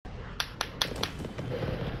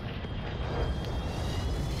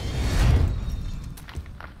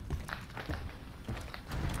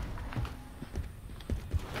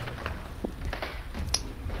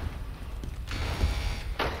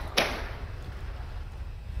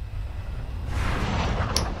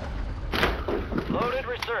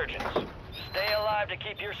resurgence. Stay alive to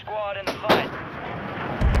keep your squad in the fight.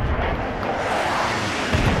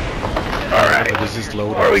 Alright, this is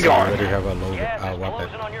loaded. Where are we going? We already have a loaded weapon.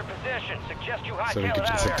 So we can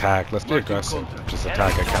just attack. Let's be aggressive. Just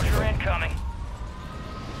attack at Captain.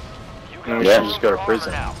 We should just go to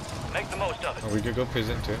prison. Make the most of it. Oh, we could go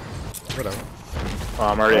prison too. Whatever. Oh,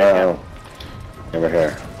 I'm already at camp. Over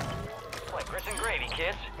here. Grits and gravy,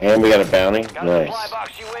 kids. And we got a bounty. Got Nice. a flybox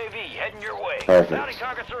UAV heading your way. Perfect. Bounty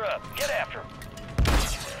targets are up. Get after them.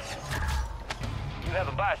 You have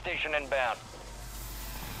a buy station inbound.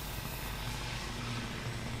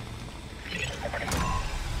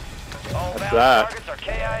 All bounty targets are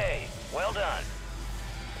KIA. Well done.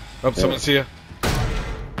 Oh, someone's here.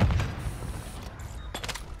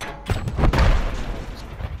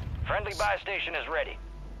 Friendly buy station is ready.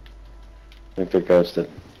 I think they're ghosted.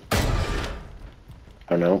 I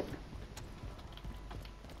don't know.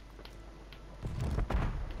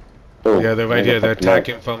 Ooh, Yeah, they're right here. They're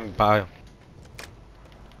attacking from bio.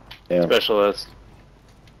 Yeah. Specialist.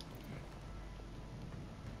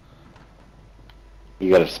 You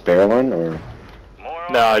got a spare one, or?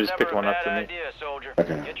 No, I just picked one up for me. Idea, soldier.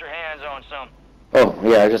 Okay. Get your hands on some. Oh,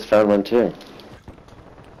 yeah, I just found one too.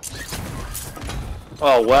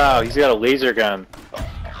 Oh wow, he's got a laser gun.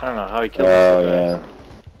 I don't know how he killed us. Oh, yeah.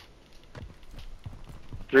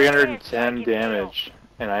 310 damage,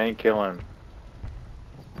 and I didn't kill him.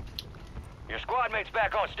 Your squad mate's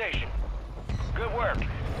back on station. Good work.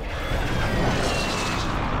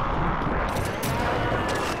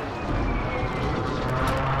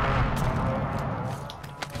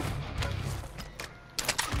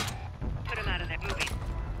 Put him out of there, moving.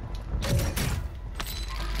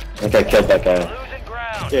 I think I killed that guy. Losing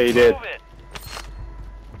ground. Yeah, you did. Move it.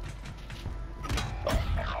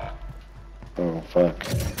 Oh, fuck.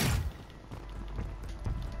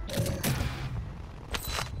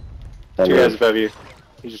 Two guys above you.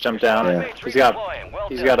 He just jumped down. Yeah.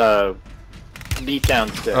 He's got a beat down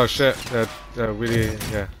stick. Oh shit. Really,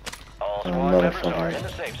 yeah. All Oh, squad members are motherfucker. in the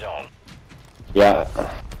safe zone.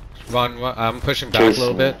 Yeah. Ron, I'm pushing back a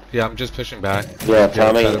little bit. Yeah, I'm just pushing back. Yeah,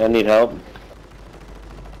 Tommy, try to- I need help.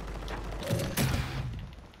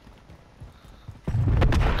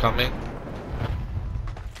 Coming.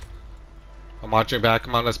 I'm watching back.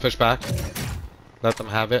 Come on, let's push back. Let them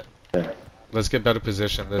have it. Yeah. Let's get better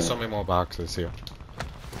position. There's so many more boxes here.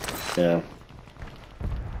 Yeah.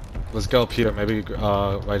 Let's go up here. Maybe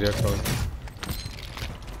right here close.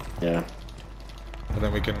 Yeah. And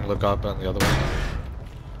then we can look up on the other one.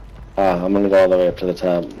 I'm gonna go all the way up to the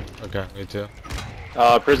top. Okay, me too.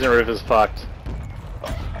 Prison roof is fucked.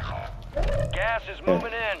 Gas is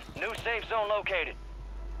moving in. New safe zone located.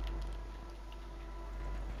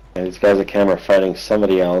 Yeah, these guys at camera fighting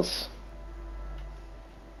somebody else.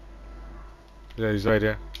 Yeah, he's right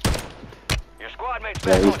here. Your squad mate's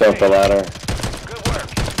Yeah, back he's on got the station. ladder. Good work.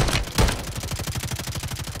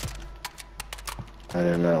 I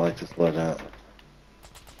do not like this loadout.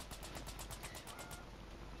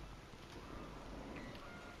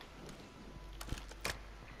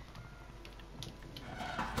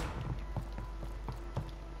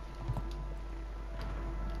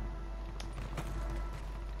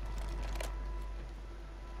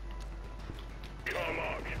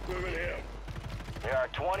 There are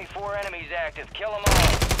 24 enemies active. Kill them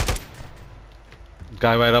all.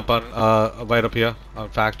 Guy right up on right up here on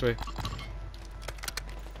factory.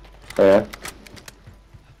 Oh, yeah?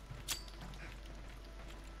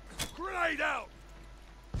 Grenade out.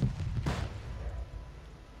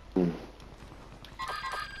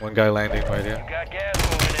 One guy landing right here. You got gas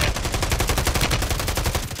moving in.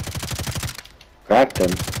 Cracked him.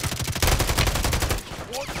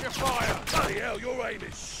 Watch your fire. Bloody hell, your aim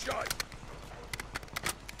is shite.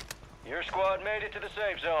 Your squad made it to the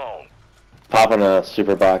safe zone. Popping a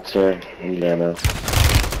super box here. And ammo.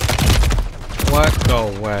 What? No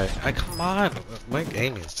way. Come on. My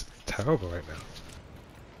game is terrible right now.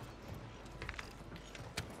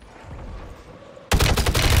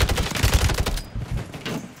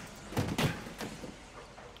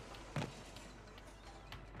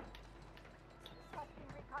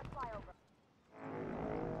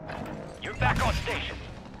 You're back on station.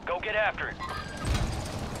 Go get after it.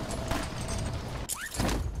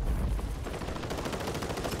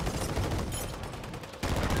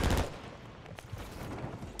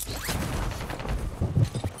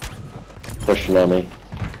 Pushing on me.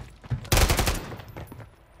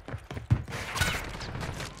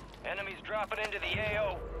 Enemies dropping into the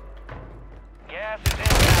AO. Gas is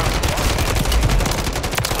inbound.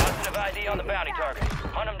 Positive ID on the bounty target.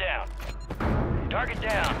 Hunt them down. Target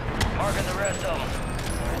down. Marking the rest of them.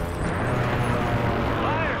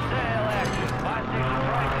 Fire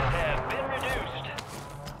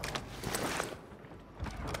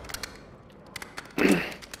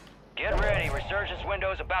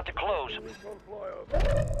window's about to close.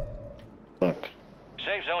 Fuck.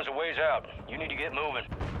 Safe zone's a ways out. You need to get moving.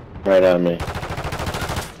 Right on me.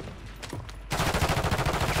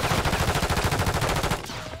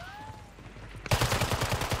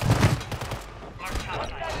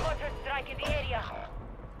 Strike in the area.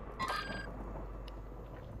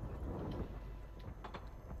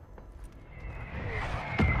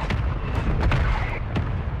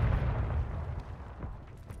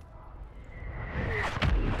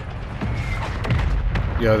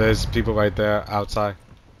 Yo, there's people right there outside.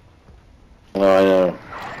 Oh, I know.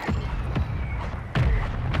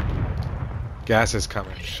 Gas is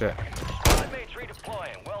coming. Shit. Squad mates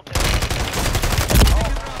redeploying. Well done.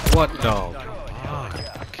 What? No. Come on.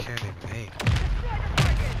 I can't even aim.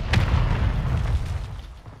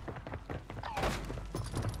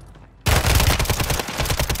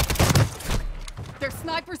 Their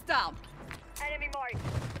snipers down. Enemy mark.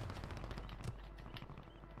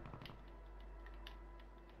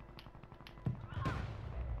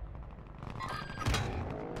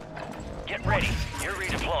 Get ready. You're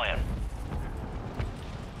redeploying.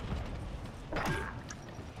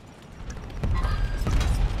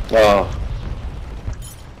 Oh.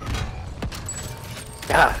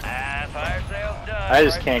 God, Fire sale's done. I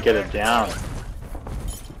just can't get it down.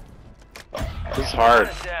 This is hard.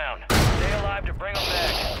 Shut it down. Stay alive to bring them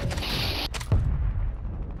back.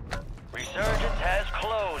 Resurgence has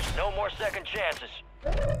closed. No more second chances.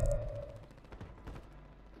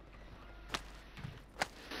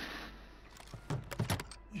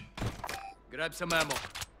 Grab some ammo.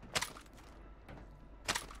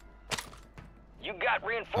 You got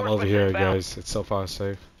reinforcements I'm over here, inbound. guys. It's so far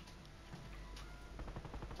safe.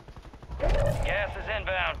 Gas is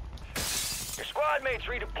inbound. Your squad mates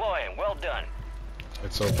redeploying. Well done.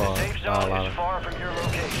 It's so far. Safe Not a zone lot is of. far from your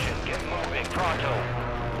location. Get moving pronto.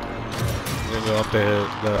 We're gonna go up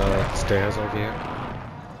the stairs over here.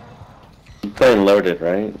 You're playing loaded,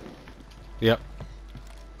 right? Yep.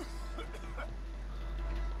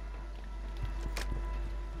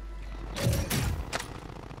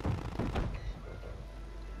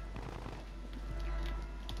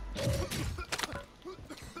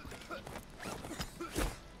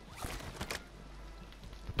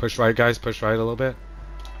 Push right, guys. Push right a little bit.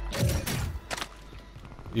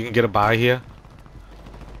 You can get a buy here.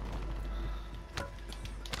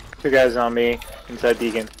 Two guys on me inside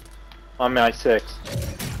Beacon. On my 6.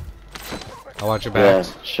 I want your Yeah,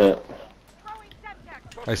 backs. shit.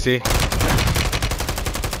 I see.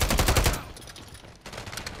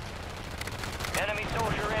 Enemy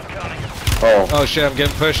soldier incoming. Oh. Oh shit, I'm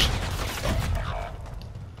getting pushed.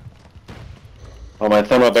 Oh, my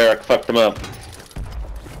thermobaric fucked him up.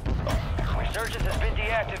 Resurgence has been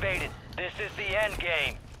deactivated. This is the end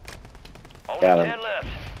game. Only Got him. 10 left.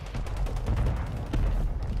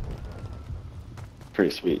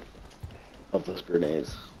 Pretty sweet. Love those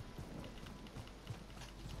grenades.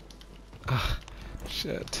 Ah,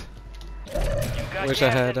 shit. You've got Wish I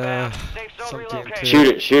gas had inbound. Safe zone something relocated. to- Shoot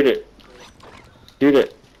it, shoot it. Shoot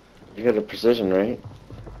it. You got a precision, right?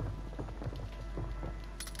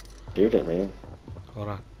 Shoot it, man. Hold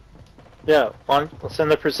on. Yeah, let's send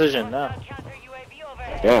the precision now. Counter UAV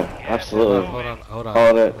overhead. Yeah, absolutely. Hold on. Hold on.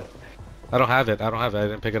 All that. I don't have it. I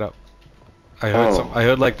didn't pick it up. I heard Oh. I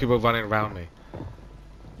heard like people running around me.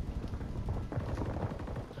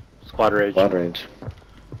 Squad rage. Blood range.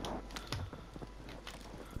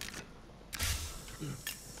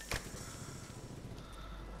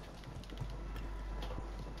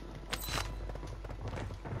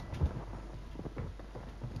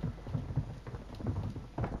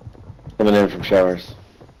 Coming in from showers.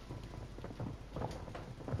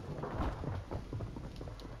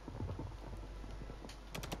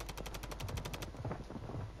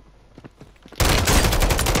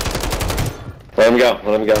 Let him go,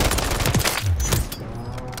 let him go.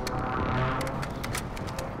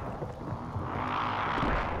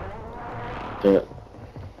 Do it.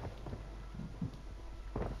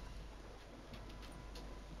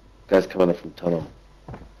 Guy's coming up from tunnel.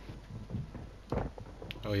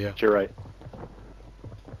 Oh yeah. You're right.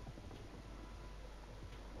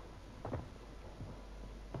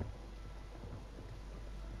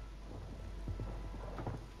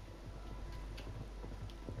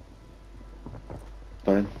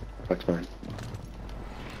 Fine. Fuck's fine.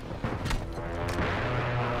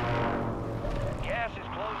 Gas is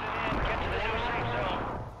closing in. Get to the new safe zone.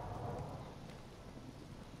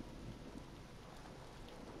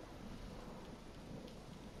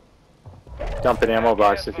 Dump an ammo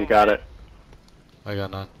box if you got it. I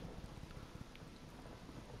got none.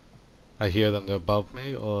 I hear them. They're above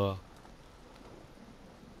me, or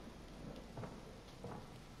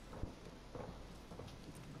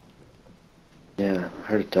Yeah,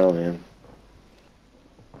 hard to tell, man.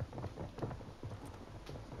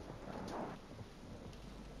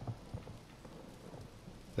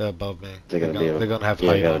 They're above me. They're gonna have yeah,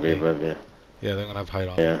 height gotta on be me. above you. Yeah, they're gonna have height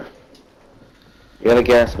on me. Yeah. You got a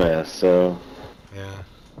gas mask, so Yeah.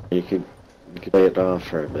 you could play it off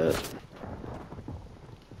for a bit.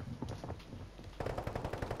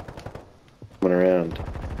 Coming around.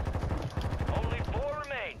 Only 4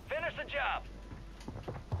 remain. Finish the job.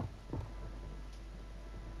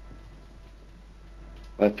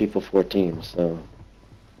 5 people, 4 teams, so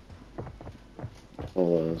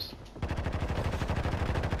all those.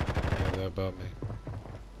 Yeah, they're above me.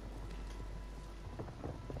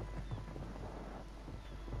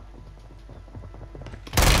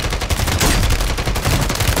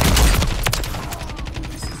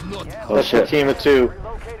 Oh That's a shit. team of 2.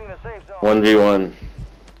 Relocating the safe zone. 1v1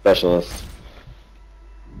 specialist.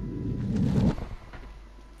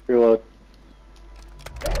 Reload.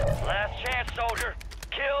 Last chance, soldier.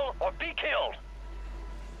 Kill or be killed.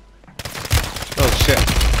 Oh shit.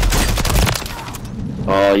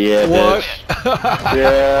 Oh yeah, What? bitch.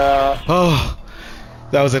 Yeah. Oh,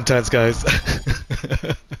 that was intense, guys.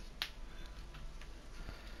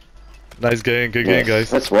 Nice game, good game, Yes, guys.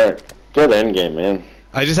 that's what. Good end game, man.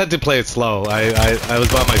 I just had to play it slow. I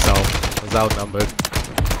was by myself. I was outnumbered.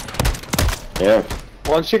 Yeah.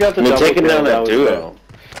 Once you got the I mean, double taking kill, down that was duo.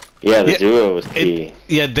 Yeah, the Yeah, duo was key.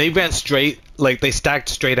 Yeah, they ran straight. Like they stacked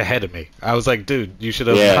straight ahead of me. I was like, dude, you should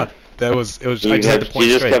have. Yeah. Not, that was. It was. You, I just had to point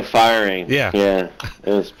you just straight. kept firing. Yeah. Yeah.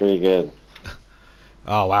 It was pretty good.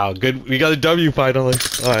 Oh wow, good. We got a W finally.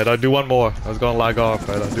 All right, I'll do one more. I was gonna lag off,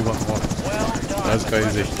 but I'll do one more. Well done. That's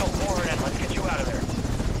crazy. Still pouring in. Let's get you out of there.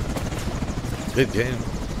 Good game.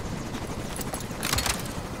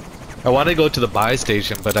 I wanted to go to the buy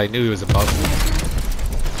station, but I knew he was above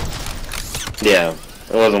me. Yeah.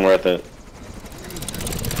 It wasn't worth it.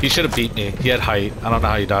 He should have beat me. He had height. I don't know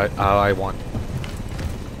how he died. How I won.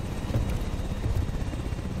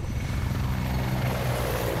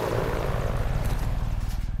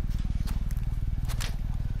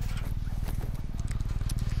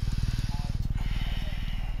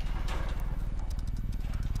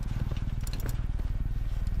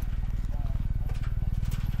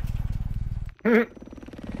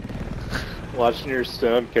 Watching your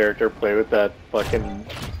stone character play with that fucking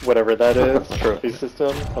whatever that is trophy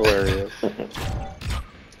system, hilarious.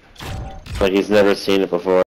 Like he's never seen it before.